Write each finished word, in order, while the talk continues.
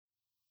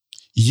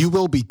You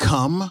will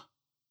become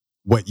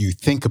what you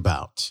think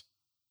about.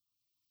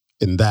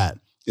 And that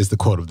is the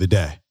quote of the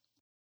day.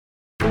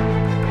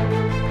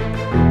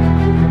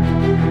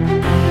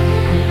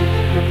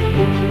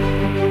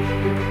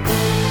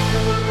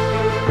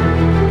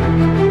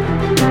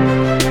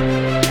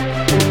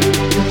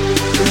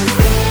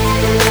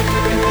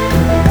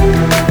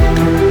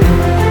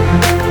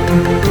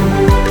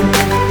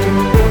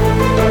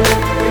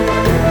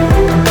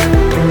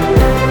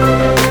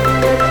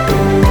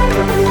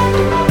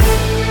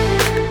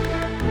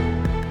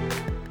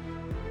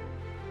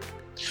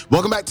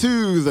 Welcome back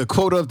to the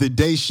Quote of the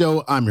Day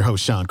show. I'm your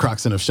host, Sean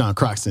Croxton of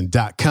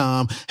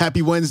SeanCroxton.com.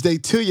 Happy Wednesday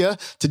to you.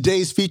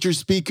 Today's featured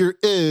speaker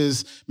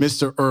is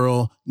Mr.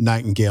 Earl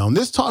Nightingale. And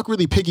this talk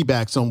really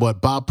piggybacks on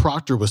what Bob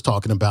Proctor was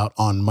talking about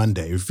on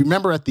Monday. If you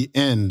remember at the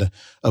end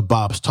of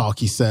Bob's talk,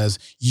 he says,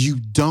 you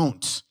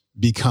don't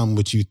become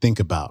what you think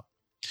about.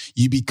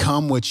 You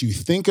become what you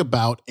think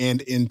about and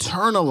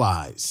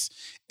internalize.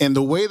 And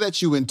the way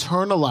that you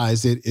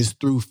internalize it is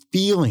through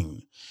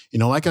feeling. You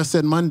know, like I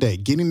said Monday,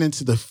 getting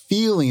into the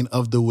feeling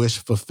of the wish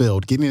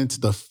fulfilled, getting into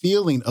the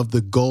feeling of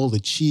the goal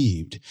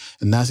achieved.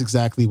 And that's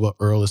exactly what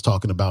Earl is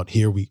talking about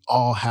here. We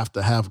all have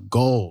to have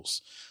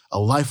goals. A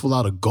life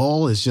without a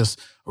goal is just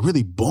a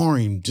really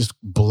boring, just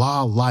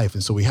blah life.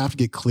 And so we have to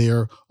get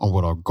clear on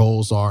what our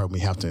goals are, and we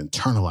have to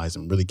internalize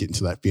them, really get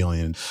into that feeling.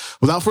 And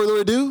without further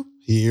ado,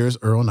 here's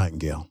Earl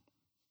Nightingale.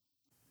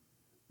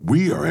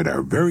 We are at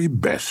our very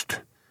best,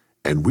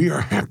 and we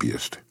are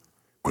happiest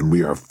when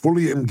we are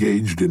fully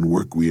engaged in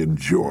work we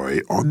enjoy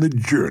on the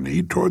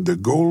journey toward the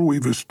goal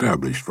we've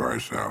established for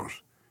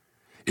ourselves.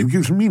 It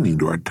gives meaning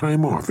to our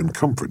time off and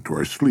comfort to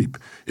our sleep.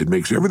 It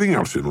makes everything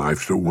else in life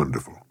so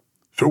wonderful,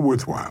 so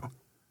worthwhile.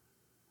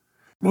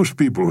 Most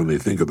people, when they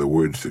think of the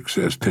word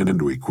success, tend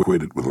to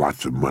equate it with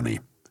lots of money.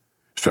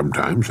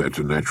 Sometimes that's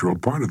a natural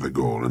part of the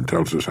goal and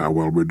tells us how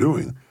well we're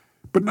doing,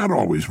 but not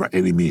always by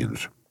any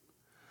means.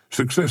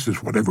 Success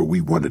is whatever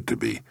we want it to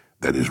be,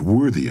 that is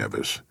worthy of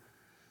us.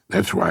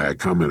 That's why I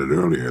commented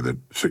earlier that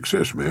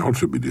success may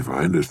also be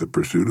defined as the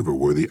pursuit of a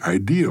worthy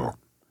ideal.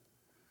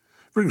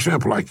 For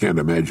example, I can't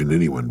imagine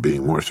anyone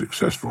being more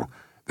successful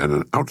than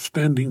an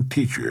outstanding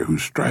teacher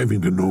who's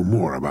striving to know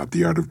more about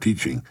the art of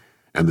teaching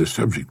and the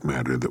subject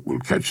matter that will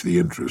catch the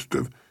interest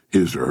of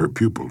his or her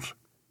pupils,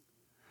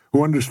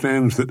 who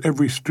understands that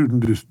every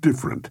student is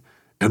different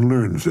and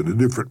learns at a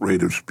different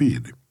rate of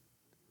speed.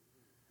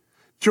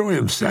 Joy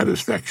and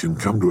satisfaction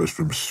come to us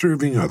from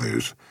serving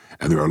others,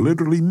 and there are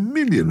literally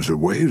millions of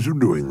ways of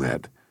doing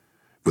that.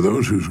 For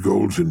those whose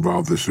goals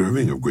involve the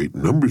serving of great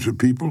numbers of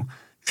people,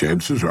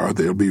 chances are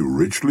they'll be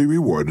richly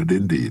rewarded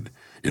indeed.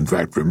 In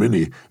fact, for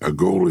many, a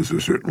goal is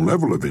a certain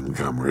level of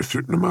income or a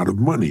certain amount of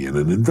money in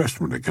an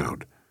investment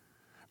account.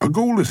 A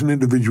goal is an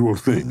individual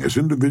thing, as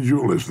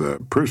individual as the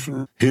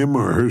person, him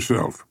or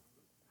herself.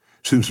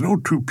 Since no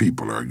two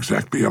people are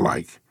exactly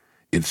alike,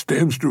 it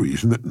stands to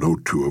reason that no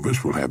two of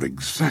us will have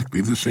exactly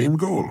the same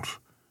goals.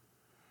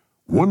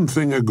 One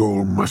thing a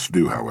goal must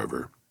do,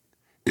 however,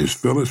 is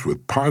fill us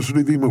with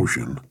positive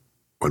emotion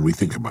when we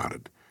think about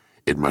it.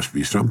 It must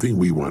be something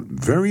we want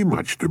very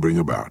much to bring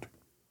about.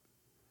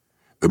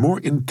 The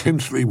more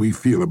intensely we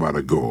feel about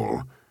a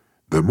goal,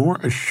 the more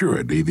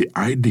assuredly the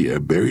idea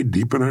buried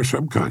deep in our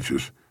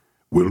subconscious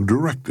will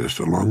direct us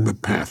along the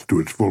path to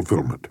its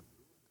fulfillment.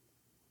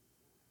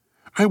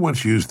 I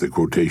once used the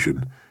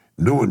quotation,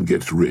 "No one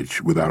gets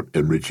rich without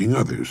enriching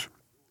others."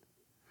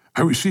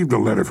 I received a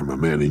letter from a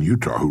man in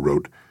Utah who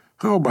wrote,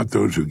 "How about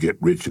those who get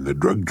rich in the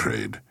drug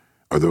trade,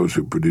 or those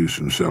who produce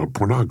and sell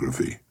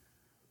pornography?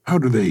 How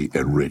do they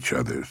enrich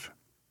others?"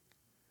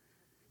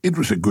 It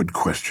was a good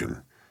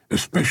question,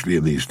 especially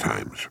in these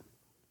times.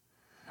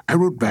 I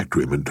wrote back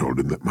to him and told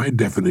him that my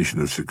definition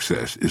of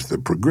success is the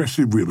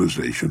progressive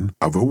realization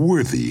of a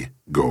worthy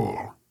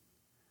goal.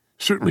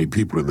 Certainly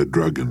people in the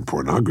drug and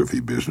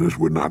pornography business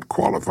would not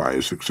qualify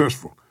as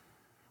successful.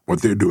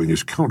 What they're doing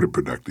is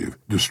counterproductive,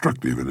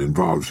 destructive, and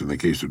involves, in the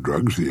case of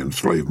drugs, the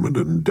enslavement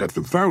and death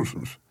of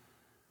thousands.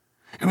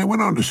 And I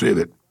went on to say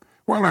that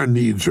while our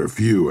needs are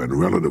few and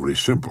relatively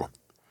simple,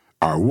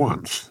 our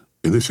wants,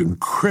 in this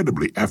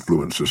incredibly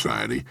affluent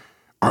society,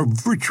 are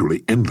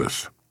virtually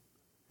endless.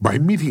 By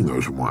meeting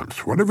those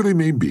wants, whatever they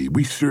may be,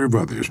 we serve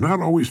others, not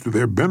always to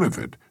their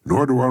benefit,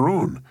 nor to our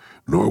own,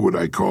 nor would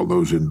I call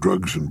those in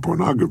drugs and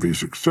pornography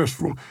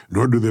successful,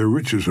 nor do their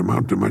riches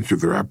amount to much if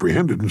they're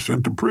apprehended and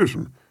sent to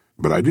prison.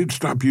 But I did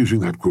stop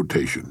using that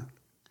quotation.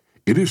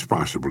 It is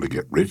possible to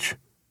get rich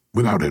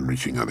without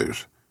enriching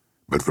others,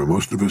 but for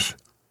most of us,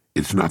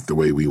 it's not the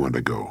way we want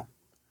to go.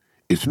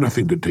 It's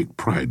nothing to take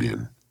pride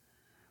in.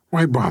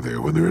 Why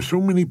bother when there are so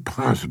many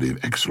positive,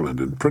 excellent,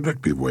 and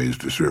productive ways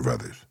to serve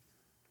others?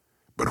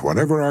 But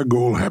whatever our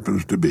goal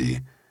happens to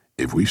be,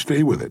 if we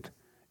stay with it,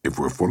 if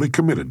we're fully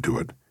committed to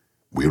it,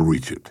 we'll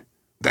reach it.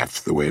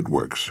 That's the way it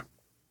works.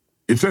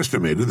 It's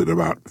estimated that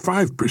about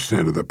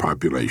 5% of the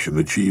population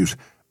achieves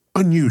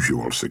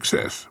unusual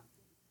success.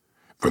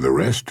 For the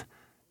rest,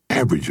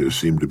 averages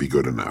seem to be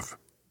good enough.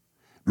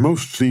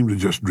 Most seem to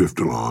just drift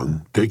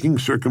along, taking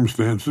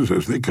circumstances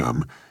as they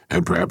come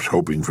and perhaps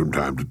hoping from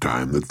time to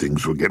time that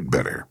things will get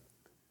better.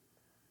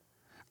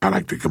 I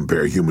like to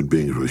compare human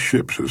beings with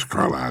ships, as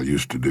Carlyle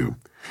used to do.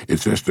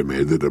 It's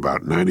estimated that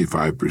about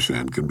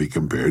 95% can be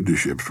compared to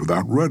ships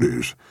without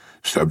rudders.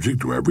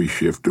 Subject to every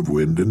shift of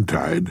wind and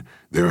tide,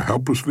 they are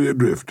helplessly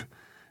adrift,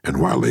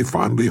 and while they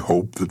fondly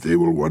hope that they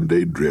will one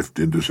day drift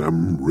into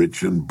some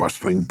rich and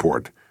bustling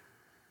port,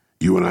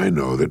 you and I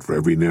know that for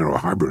every narrow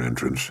harbor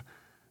entrance,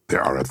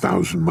 there are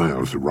 1,000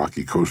 miles of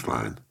rocky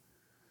coastline.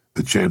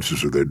 The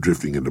chances of their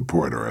drifting into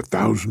port are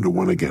 1,000 to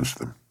 1 against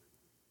them.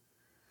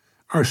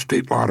 Our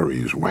state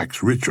lotteries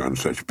wax rich on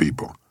such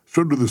people.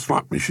 So do the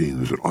slot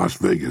machines at Las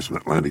Vegas and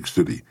Atlantic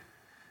City.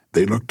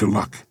 They look to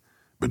luck,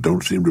 but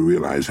don't seem to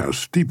realize how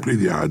steeply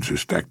the odds are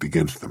stacked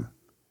against them.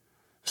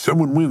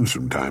 Someone wins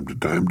from time to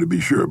time, to be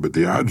sure, but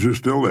the odds are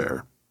still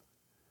there.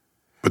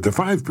 But the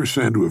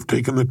 5% who have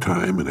taken the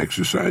time and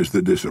exercised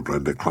the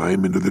discipline to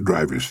climb into the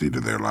driver's seat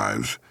of their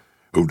lives,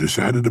 who've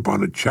decided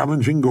upon a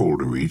challenging goal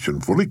to reach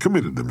and fully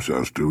committed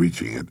themselves to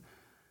reaching it,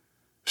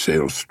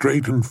 sail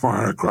straight and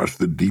far across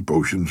the deep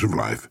oceans of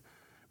life,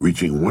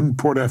 reaching one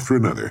port after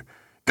another,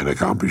 and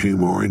accomplishing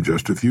more in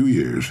just a few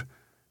years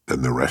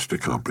than the rest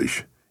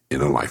accomplish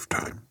in a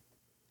lifetime.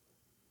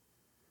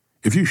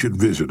 If you should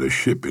visit a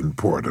ship in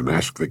port and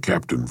ask the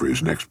captain for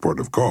his next port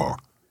of call,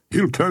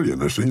 he'll tell you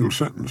in a single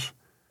sentence.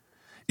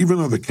 Even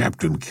though the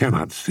captain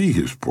cannot see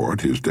his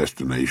port, his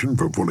destination,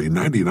 for fully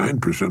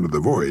 99% of the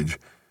voyage,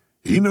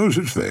 he knows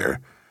it's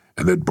there,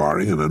 and that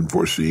barring an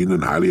unforeseen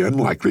and highly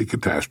unlikely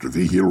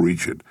catastrophe, he'll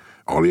reach it.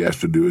 All he has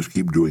to do is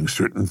keep doing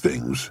certain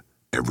things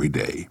every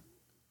day.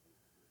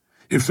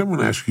 If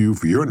someone asks you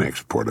for your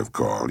next port of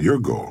call, your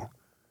goal,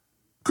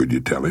 could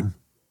you tell him?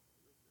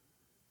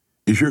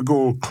 Is your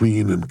goal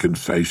clean and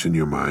concise in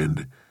your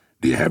mind?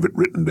 Do you have it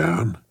written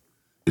down?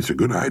 It's a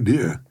good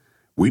idea.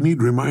 We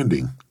need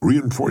reminding,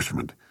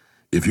 reinforcement.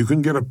 If you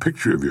can get a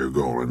picture of your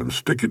goal and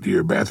stick it to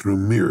your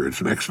bathroom mirror,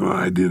 it's an excellent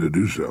idea to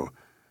do so.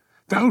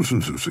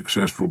 Thousands of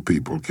successful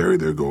people carry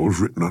their goals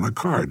written on a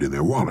card in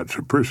their wallets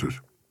or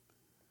purses.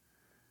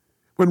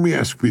 When we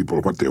ask people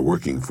what they're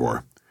working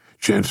for,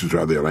 chances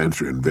are they'll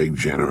answer in vague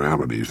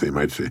generalities. They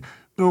might say,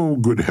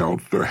 good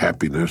health or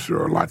happiness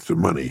or lots of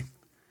money.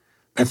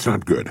 That's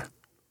not good.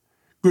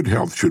 Good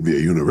health should be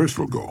a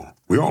universal goal.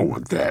 We all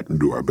want that and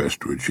do our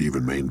best to achieve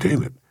and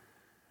maintain it.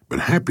 But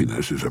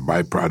happiness is a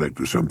byproduct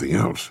of something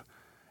else,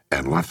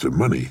 and lots of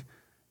money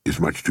is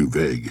much too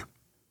vague.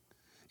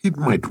 It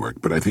might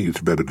work, but I think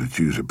it's better to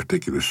choose a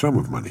particular sum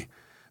of money.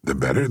 The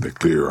better, the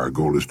clearer our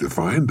goal is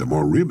defined, the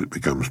more real it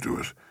becomes to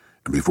us,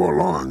 and before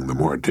long, the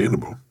more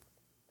attainable.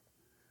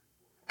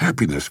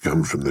 Happiness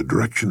comes from the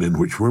direction in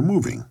which we're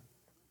moving.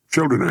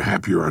 Children are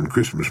happier on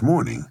Christmas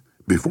morning,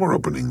 before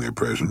opening their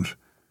presents,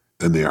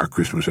 than they are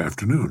Christmas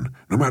afternoon.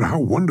 No matter how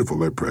wonderful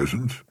their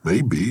presents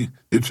may be,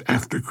 it's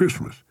after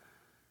Christmas.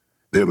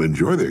 They'll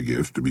enjoy their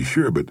gifts, to be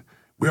sure, but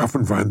we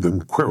often find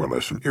them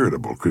querulous and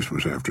irritable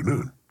Christmas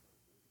afternoon.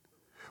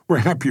 We're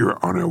happier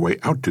on our way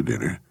out to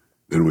dinner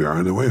than we are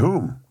on the way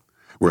home.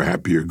 We're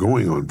happier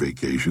going on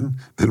vacation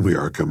than we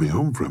are coming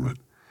home from it.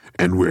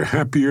 And we're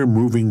happier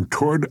moving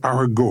toward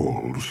our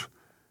goals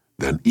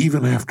than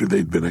even after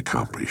they've been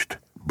accomplished,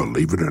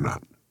 believe it or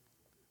not.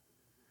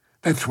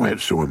 That's why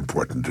it's so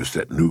important to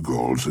set new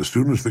goals as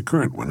soon as the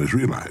current one is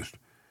realized.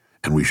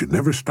 And we should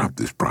never stop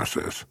this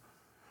process.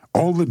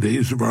 All the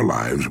days of our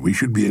lives we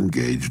should be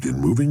engaged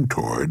in moving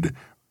toward,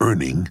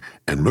 earning,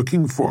 and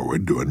looking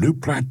forward to a new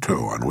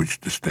plateau on which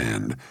to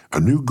stand, a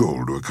new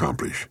goal to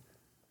accomplish.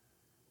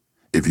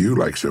 If you,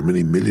 like so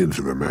many millions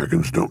of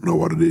Americans, don't know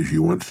what it is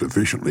you want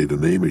sufficiently to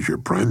name as your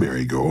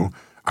primary goal,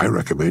 I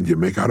recommend you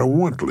make out a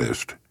want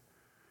list.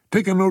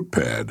 Take a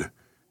notepad.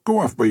 Go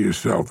off by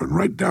yourself and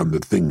write down the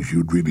things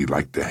you'd really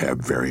like to have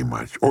very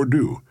much, or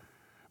do.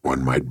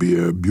 One might be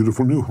a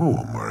beautiful new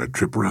home, or a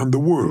trip around the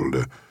world,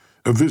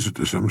 a visit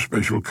to some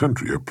special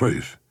country or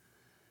place.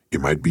 You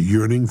might be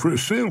yearning for a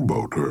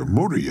sailboat or a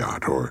motor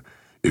yacht, or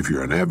if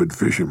you're an avid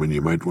fisherman,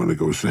 you might want to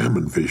go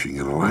salmon fishing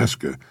in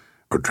Alaska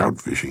or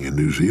trout fishing in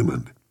New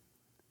Zealand.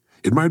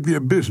 It might be a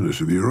business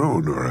of your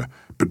own or a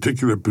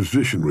particular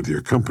position with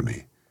your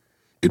company.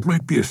 It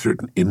might be a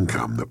certain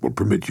income that will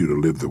permit you to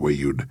live the way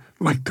you'd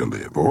like to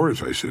live, or,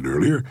 as I said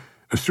earlier,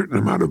 a certain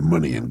amount of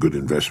money in good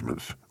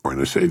investments or in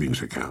a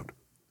savings account.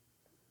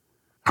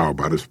 How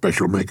about a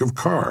special make of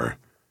car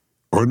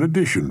or an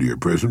addition to your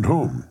present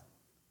home?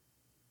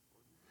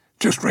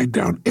 Just write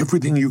down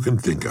everything you can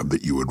think of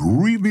that you would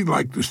really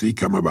like to see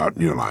come about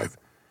in your life.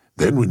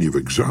 Then, when you've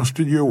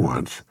exhausted your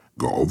wants,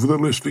 go over the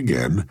list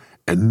again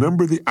and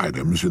number the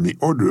items in the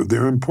order of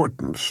their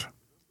importance.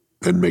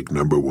 Then make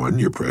number 1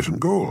 your present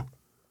goal.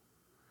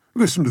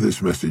 Listen to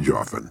this message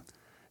often,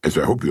 as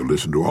I hope you'll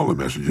listen to all the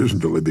messages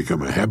until they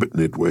become a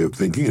habit-knit way of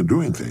thinking and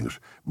doing things.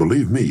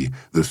 Believe me,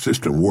 the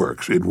system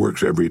works. It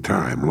works every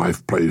time.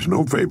 Life plays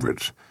no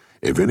favorites.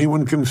 If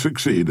anyone can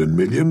succeed, and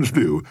millions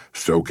do,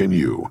 so can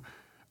you.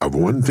 Of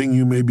one thing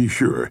you may be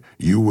sure,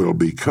 you will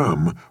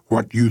become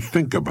what you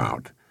think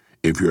about.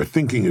 If your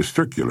thinking is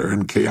circular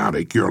and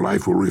chaotic, your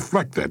life will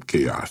reflect that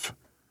chaos.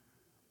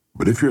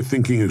 But if your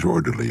thinking is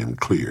orderly and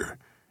clear,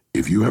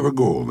 If you have a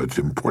goal that's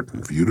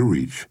important for you to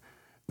reach,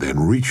 then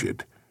reach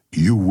it.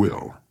 You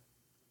will.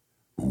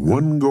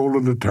 One goal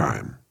at a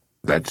time.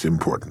 That's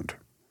important.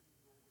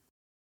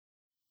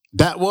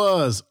 That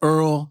was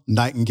Earl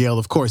Nightingale.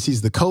 Of course,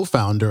 he's the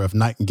co-founder of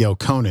Nightingale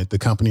Conant, the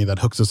company that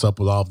hooks us up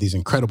with all of these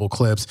incredible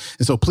clips.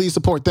 And so please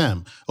support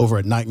them over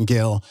at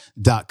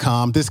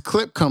nightingale.com. This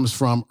clip comes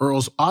from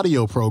Earl's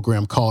audio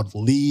program called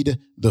Lead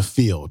the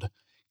Field.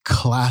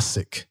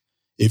 Classic.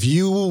 If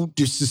you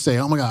just to say,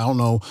 oh my God, I don't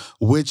know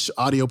which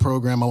audio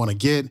program I want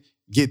to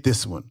get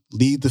this one.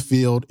 Lead the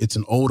Field. It's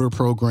an older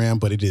program,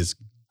 but it is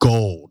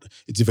gold.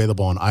 It's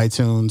available on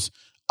iTunes,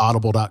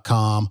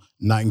 audible.com,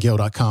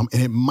 nightingale.com,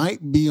 and it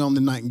might be on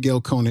the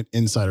Nightingale Conant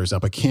Insiders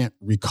app. I can't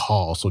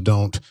recall, so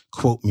don't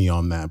quote me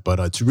on that, but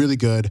it's really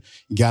good.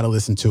 You got to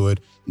listen to it.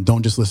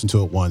 Don't just listen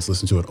to it once.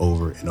 Listen to it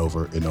over and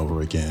over and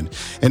over again.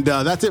 And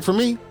that's it for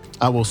me.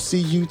 I will see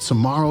you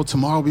tomorrow.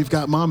 Tomorrow we've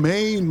got my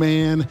main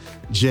man,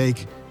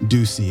 Jake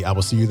Ducey. I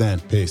will see you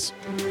then. Peace.